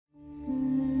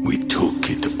We took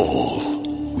it all.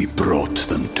 We brought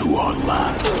them to our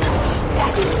land.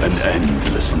 An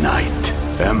endless night,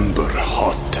 ember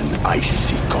hot and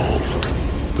icy cold.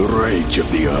 The rage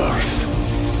of the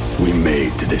earth. We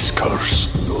made this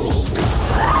curse.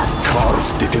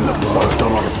 Carved it in the blood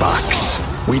on our backs.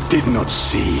 We did not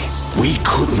see. We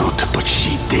could not, but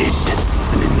she did.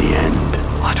 And in the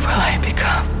end... What will I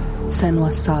become?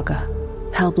 Senua's Saga.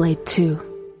 Hellblade 2.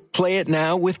 Play it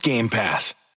now with Game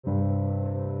Pass.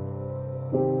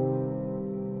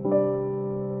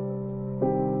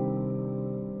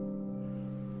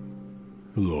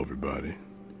 Hello, everybody.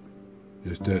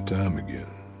 It's that time again.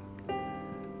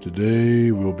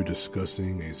 Today, we'll be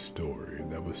discussing a story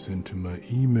that was sent to my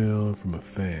email from a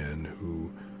fan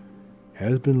who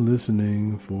has been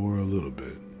listening for a little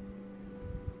bit.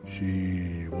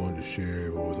 She wanted to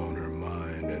share what was on her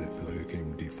mind, and it felt like it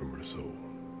came deep from her soul.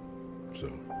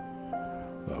 So,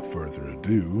 without further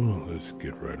ado, let's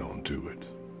get right on to it.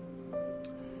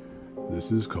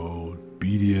 This is called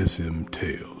BDSM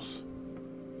Tales.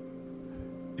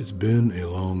 It's been a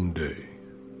long day.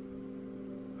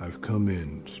 I've come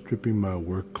in, stripping my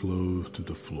work clothes to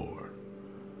the floor.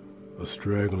 A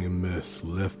straggling mess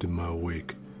left in my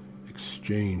wake,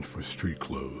 exchanged for street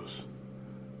clothes.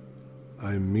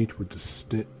 I meet with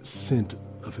the scent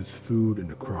of his food in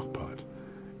the crockpot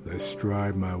as I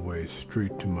stride my way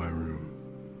straight to my room.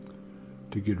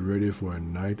 To get ready for a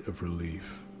night of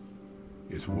relief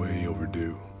is way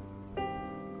overdue.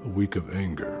 A week of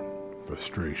anger,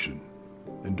 frustration,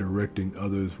 and directing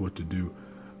others what to do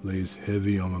lays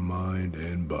heavy on my mind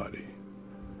and body.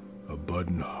 A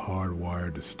button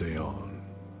hardwired to stay on.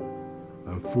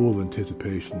 I'm full of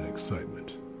anticipation and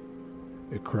excitement.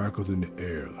 It crackles in the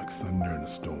air like thunder in a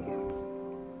storm.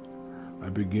 I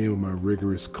begin with my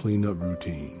rigorous cleanup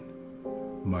routine.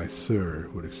 My sir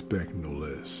would expect no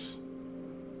less.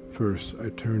 First, I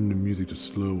turn the music to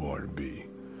slow R&B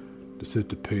to set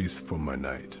the pace for my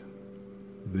night.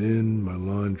 Then my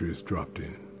laundry is dropped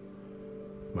in.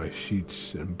 My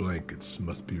sheets and blankets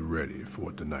must be ready for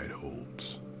what the night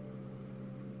holds.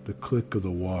 The click of the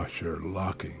washer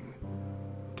locking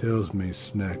tells me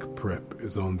snack prep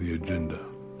is on the agenda.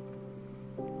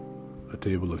 A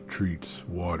table of treats,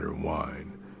 water,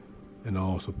 wine, and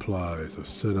all supplies are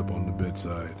set up on the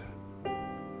bedside.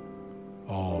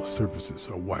 All surfaces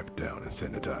are wiped down and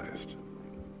sanitized.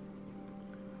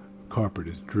 Carpet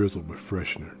is drizzled with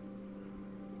freshener.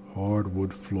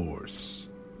 Hardwood floors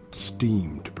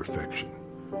steamed to perfection.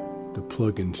 The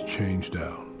plugins changed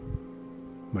out.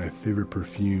 My favorite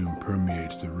perfume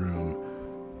permeates the room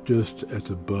just as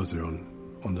the buzzer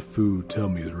on the food tell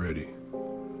me is ready.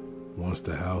 Once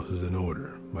the house is in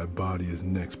order, my body is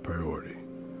next priority.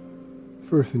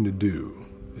 First thing to do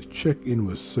is check in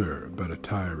with Sir about a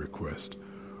tire request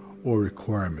or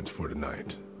requirements for the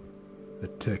night. The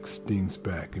text stings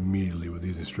back immediately with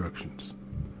these instructions.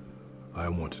 I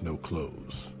want to know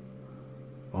clothes.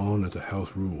 On as the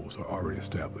house rules are already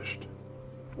established.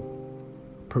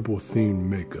 Purple themed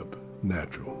makeup,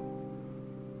 natural.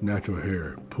 Natural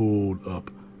hair pulled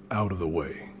up out of the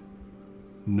way.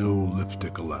 No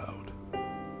lipstick allowed.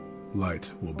 Light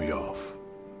will be off.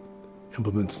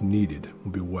 Implements needed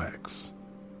will be wax,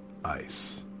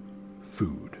 ice,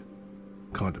 food,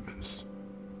 condiments,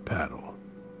 paddle,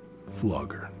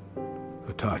 flogger,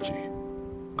 Hitachi,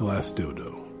 glass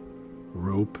dildo,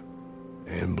 rope,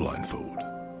 and blindfold.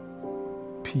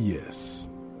 P.S.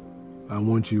 I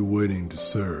want you waiting to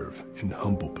serve in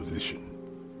humble position.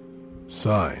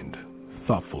 Signed,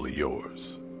 thoughtfully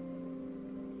yours.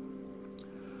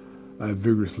 I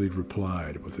vigorously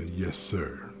replied with a yes,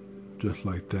 sir. Just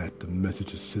like that, the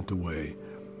message is sent away,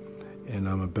 and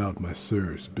I'm about my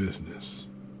sir's business.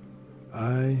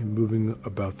 Moving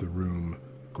about the room,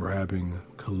 grabbing,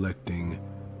 collecting,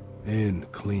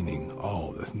 and cleaning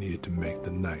all that's needed to make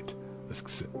the night a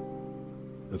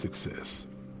success.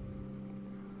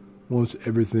 Once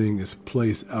everything is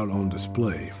placed out on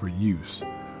display for use,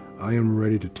 I am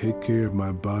ready to take care of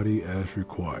my body as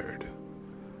required.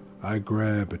 I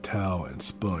grab a towel and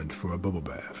sponge for a bubble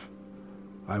bath.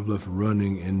 I've left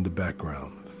running in the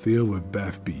background, filled with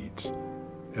bath beads,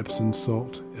 Epsom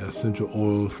salt, and essential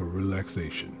oil for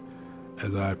relaxation,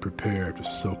 as I prepare to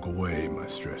soak away my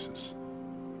stresses.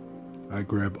 I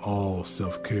grab all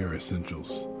self-care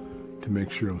essentials to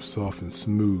make sure I'm soft and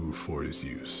smooth for his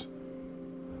use.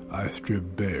 I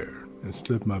strip bare and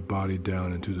slip my body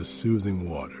down into the soothing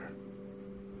water.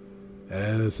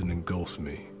 As it engulfs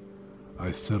me,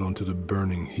 I settle into the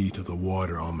burning heat of the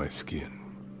water on my skin.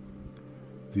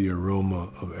 The aroma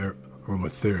of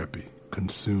aromatherapy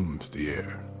consumes the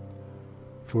air.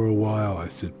 For a while I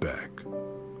sit back,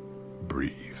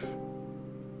 breathe,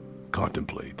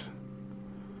 contemplate.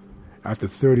 After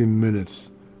 30 minutes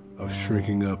of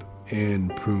shrinking up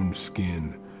and pruned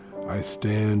skin, I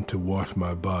stand to wash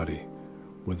my body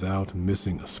without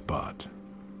missing a spot.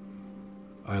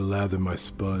 I lather my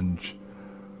sponge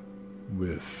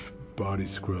with body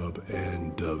scrub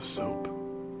and Dove soap.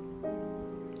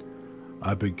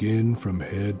 I begin from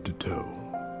head to toe,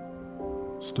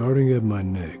 starting at my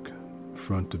neck,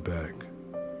 front to back,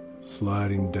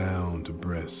 sliding down to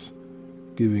breasts,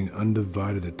 giving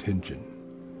undivided attention,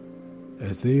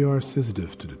 as they are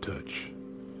sensitive to the touch.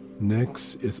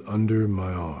 Next is under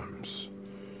my arms.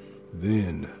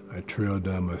 Then I trail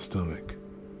down my stomach,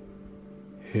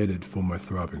 headed for my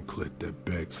throbbing clit that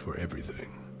begs for everything.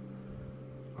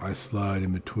 I slide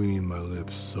in between my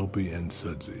lips, soapy and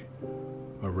sudsy.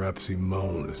 A rhapsody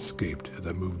moan escaped as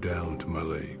I moved down to my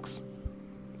legs.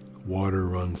 Water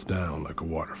runs down like a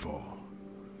waterfall.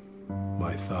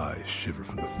 My thighs shiver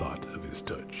from the thought of his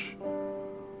touch.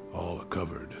 All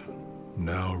covered,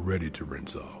 now ready to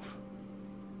rinse off.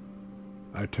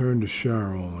 I turn the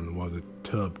shower on while the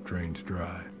tub drains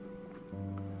dry.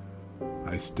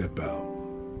 I step out,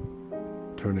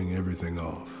 turning everything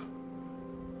off.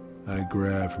 I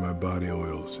grab for my body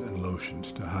oils and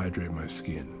lotions to hydrate my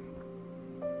skin.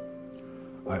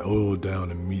 I oil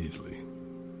down immediately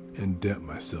and dip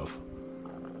myself,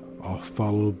 all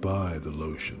followed by the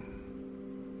lotion.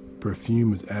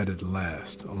 Perfume is added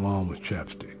last, along with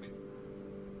chapstick.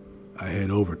 I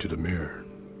head over to the mirror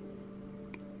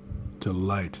to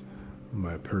light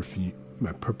my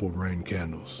purple rain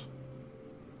candles.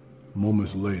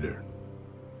 Moments later,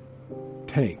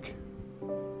 Tank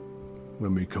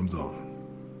Wemby comes on.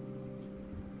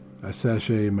 I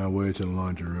sashay my way to the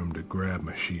laundry room to grab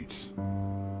my sheets.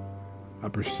 I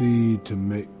proceed to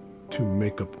make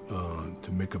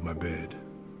up my bed.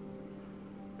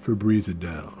 Febreze it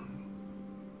down.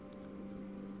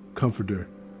 Comforter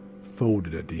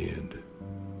folded at the end.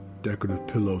 Decorative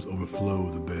pillows overflow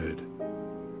the bed.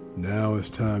 Now it's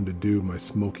time to do my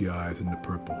smoky eyes in the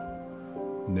purple.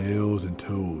 Nails and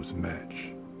toes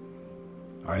match.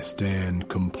 I stand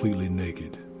completely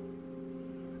naked,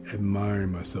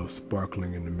 admiring myself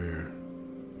sparkling in the mirror.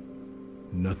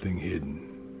 Nothing hidden.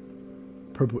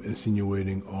 Purple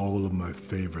insinuating all of my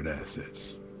favorite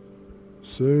assets.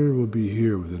 Sir will be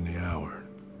here within the hour.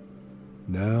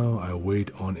 Now I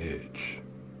wait on edge.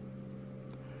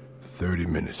 30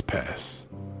 minutes pass.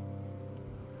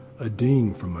 A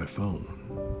ding from my phone.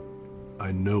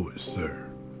 I know it's Sir.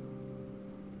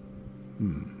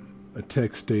 A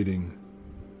text stating,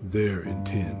 "There in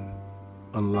 10.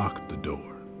 Unlock the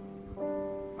door."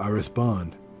 I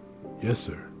respond, "Yes,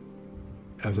 sir,"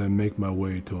 as I make my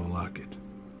way to unlock it.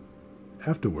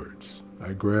 Afterwards,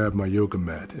 I grab my yoga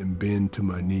mat and bend to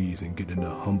my knees and get in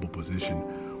a humble position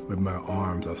with my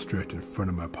arms outstretched in front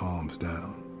of my palms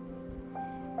down.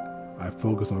 I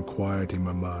focus on quieting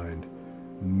my mind,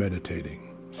 meditating,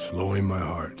 slowing my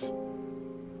heart.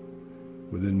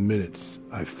 Within minutes,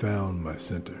 I found my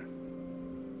center.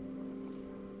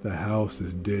 The house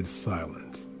is dead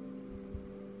silent.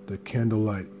 The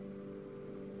candlelight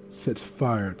sets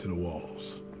fire to the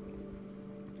walls.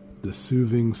 The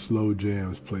soothing, slow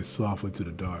jams play softly to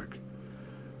the dark.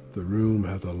 The room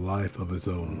has a life of its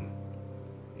own.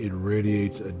 It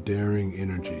radiates a daring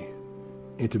energy,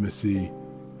 intimacy,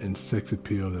 and sex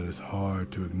appeal that is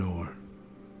hard to ignore.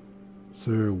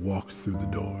 Sir walks through the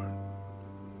door.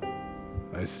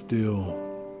 I still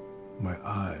my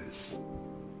eyes,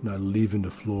 not leaving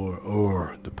the floor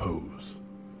or the pose.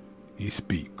 He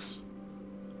speaks.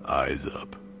 Eyes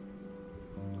up.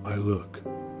 I look.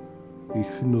 He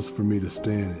signals for me to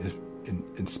stand in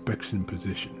inspection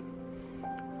position.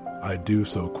 I do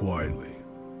so quietly.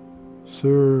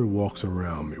 Sir walks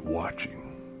around me, watching.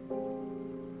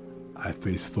 I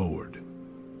face forward,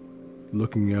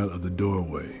 looking out of the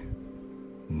doorway,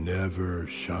 never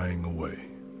shying away.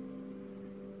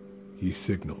 He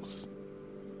signals,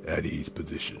 at ease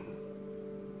position.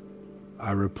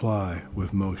 I reply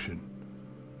with motion.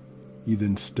 He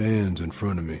then stands in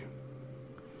front of me.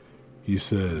 He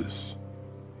says,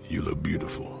 "You look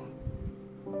beautiful.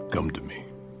 Come to me."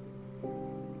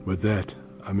 With that,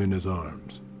 I'm in his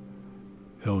arms,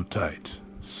 held tight,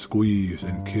 squeezed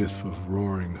and kissed with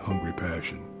roaring, hungry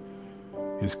passion.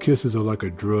 His kisses are like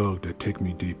a drug that take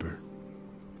me deeper.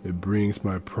 It brings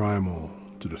my primal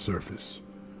to the surface.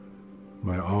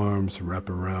 My arms wrap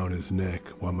around his neck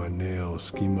while my nails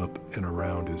scheme up and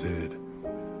around his head.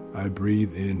 I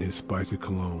breathe in his spicy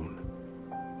cologne.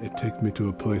 It takes me to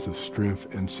a place of strength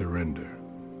and surrender.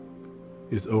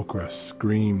 His ochre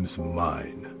screams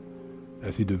mine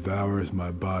as he devours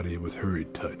my body with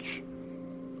hurried touch.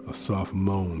 A soft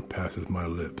moan passes my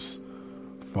lips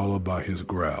followed by his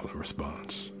growl in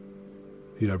response.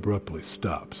 He abruptly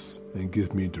stops and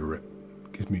gives me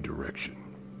direction.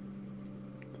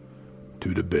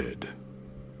 To the bed,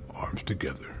 arms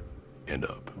together and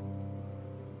up,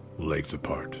 legs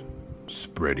apart,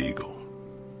 spread eagle.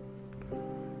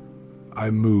 I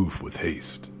move with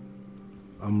haste.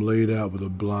 I'm laid out with a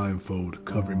blindfold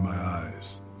covering my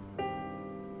eyes.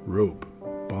 Rope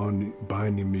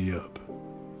binding me up.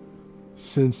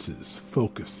 Senses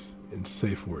focused and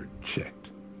safe word checked.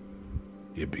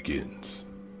 It begins.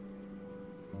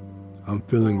 I'm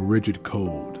feeling rigid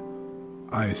cold.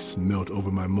 Ice melt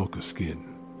over my mocha skin,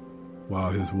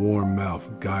 while his warm mouth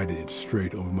guided it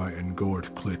straight over my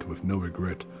engorged clit with no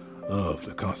regret of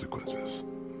the consequences.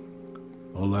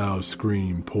 A loud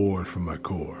scream pours from my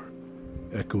core,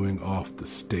 echoing off the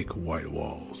steak-white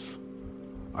walls.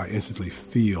 I instantly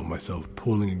feel myself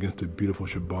pulling against the beautiful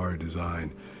shibari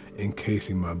design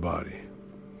encasing my body.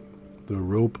 The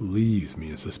rope leaves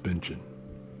me in suspension.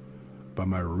 By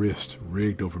my wrist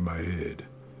rigged over my head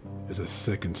is a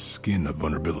second skin of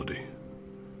vulnerability.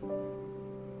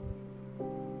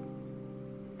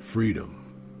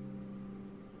 Freedom.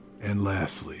 And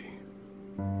lastly,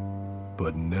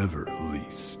 but never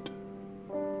least,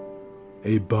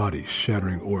 a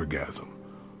body-shattering orgasm,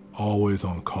 always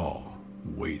on call,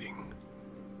 waiting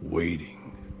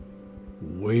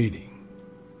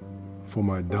for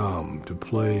my dom to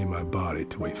play my body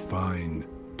to a fine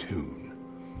tune,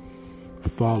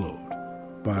 followed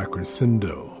by a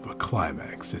crescendo of a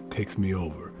climax that takes me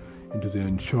over into the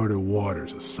uncharted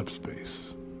waters of subspace.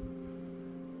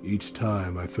 Each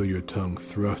time I feel your tongue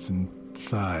thrust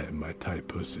inside my tight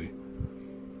pussy,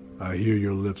 I hear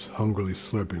your lips hungrily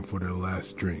slurping for their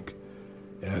last drink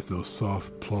as those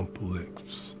soft, plump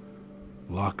lips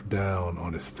lock down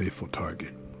on its faithful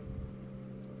target.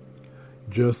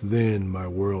 Just then my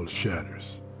world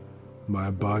shatters.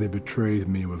 My body betrays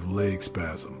me with leg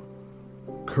spasm,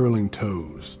 curling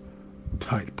toes,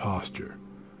 tight posture,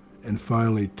 and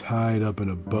finally tied up in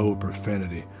a bow of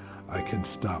profanity I can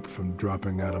stop from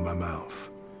dropping out of my mouth.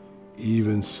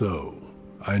 Even so,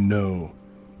 I know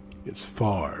it's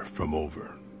far from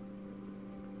over.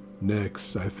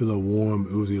 Next, I feel a warm,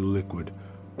 oozy liquid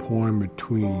pouring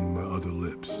between my other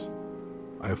lips.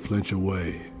 I flinch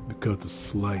away because of the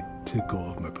slight tickle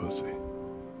of my pussy.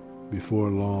 Before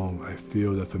long, I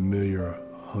feel that familiar,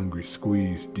 hungry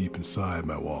squeeze deep inside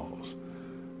my walls,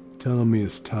 telling me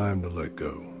it's time to let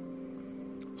go.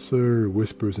 Sir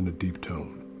whispers in a deep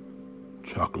tone,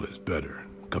 "Chocolate's better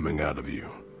coming out of you.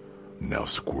 Now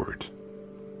squirt."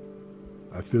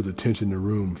 I feel the tension in the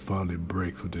room finally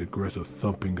break with the aggressive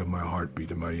thumping of my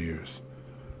heartbeat in my ears.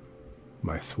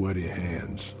 My sweaty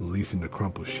hands loosen the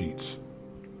crumpled sheets.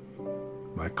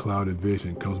 My clouded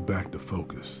vision comes back to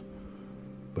focus,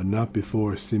 but not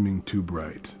before seeming too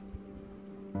bright.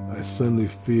 I suddenly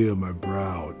feel my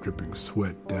brow dripping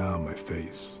sweat down my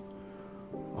face,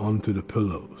 onto the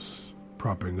pillows,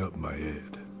 propping up my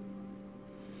head.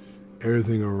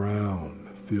 Everything around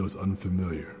feels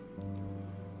unfamiliar.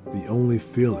 The only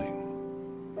feeling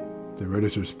that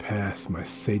registers past my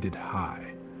sated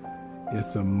high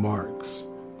is the marks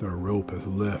the rope has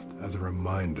left as a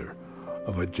reminder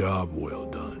of a job well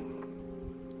done.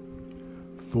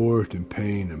 Forged in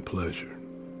pain and pleasure,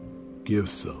 give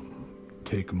some,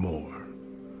 take more.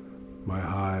 My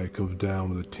high comes down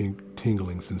with a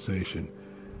tingling sensation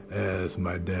as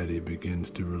my daddy begins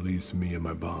to release me of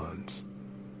my bonds.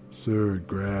 Sir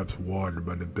grabs water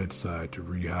by the bedside to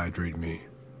rehydrate me.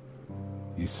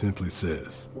 He simply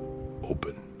says,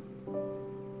 "Open,"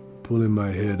 pulling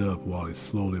my head up while he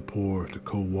slowly pours the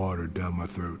cold water down my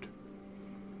throat.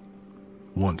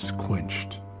 Once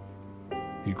quenched,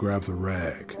 he grabs a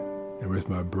rag and wipes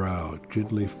my brow,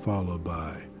 gently followed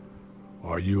by,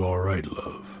 "Are you all right,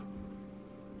 love?"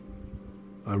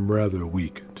 I'm rather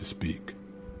weak to speak.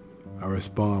 I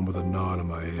respond with a nod of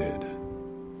my head.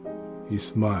 He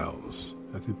smiles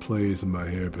as he plays in my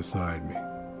hair beside me,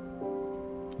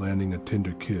 landing a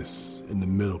tender kiss in the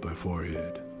middle of my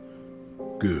forehead.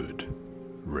 "Good.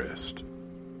 Rest,"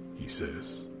 he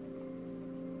says.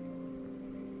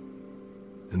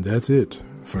 And that's it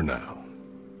for now.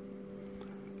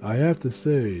 I have to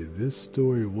say, this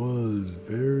story was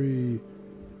very,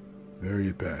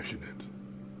 very passionate.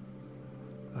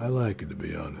 I like it, to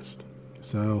be honest. It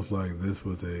sounds like this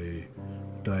was a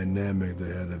dynamic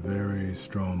that had a very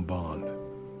strong bond.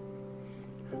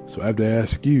 So I have to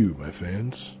ask you, my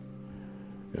fans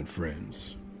and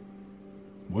friends,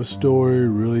 what story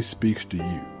really speaks to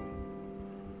you?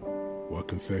 What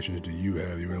confessions do you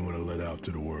have you really want to let out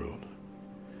to the world?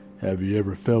 Have you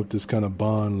ever felt this kind of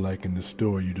bond like in the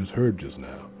story you just heard just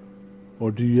now?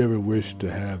 Or do you ever wish to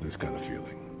have this kind of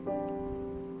feeling?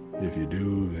 If you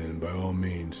do, then by all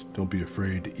means, don't be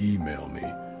afraid to email me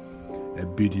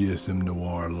at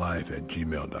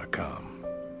bdsmnoirlife@gmail.com.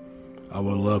 I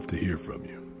would love to hear from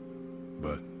you,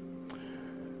 but I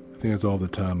think that's all the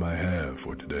time I have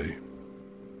for today.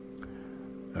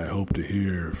 I hope to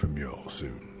hear from you all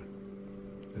soon.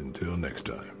 Until next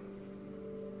time.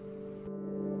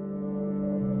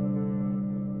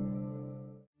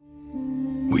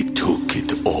 We took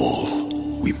it all.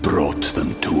 We brought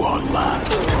them to our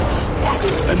land.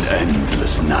 An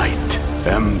endless night,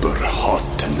 ember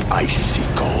hot and icy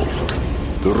cold.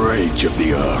 The rage of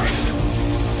the earth.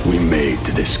 We made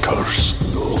this curse.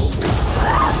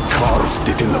 Carved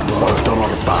it in the blood on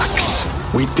our backs.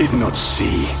 We did not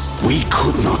see. We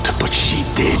could not, but she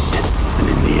did. And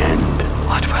in the end...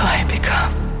 What will I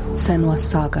become? Senua's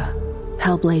Saga.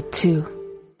 Hellblade 2.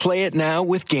 Play it now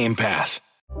with Game Pass.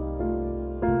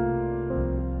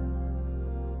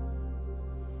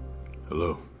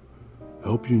 Hello. I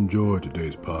hope you enjoyed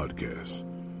today's podcast.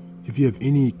 If you have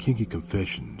any kinky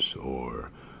confessions or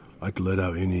like to let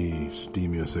out any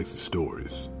steamy or sexy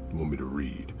stories you want me to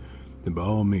read, then by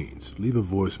all means, leave a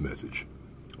voice message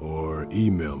or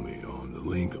email me on the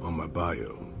link on my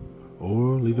bio,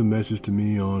 or leave a message to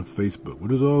me on Facebook,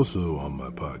 which is also on my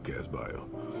podcast bio.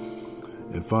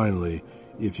 And finally,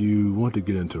 if you want to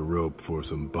get into rope for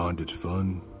some bondage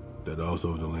fun, that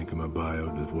also is a link in my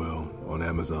bio as well on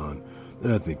Amazon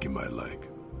that I think you might like.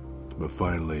 But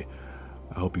finally,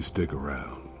 I hope you stick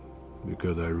around,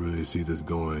 because I really see this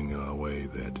going in a way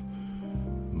that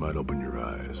might open your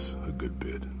eyes a good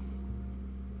bit.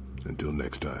 Until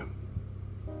next time.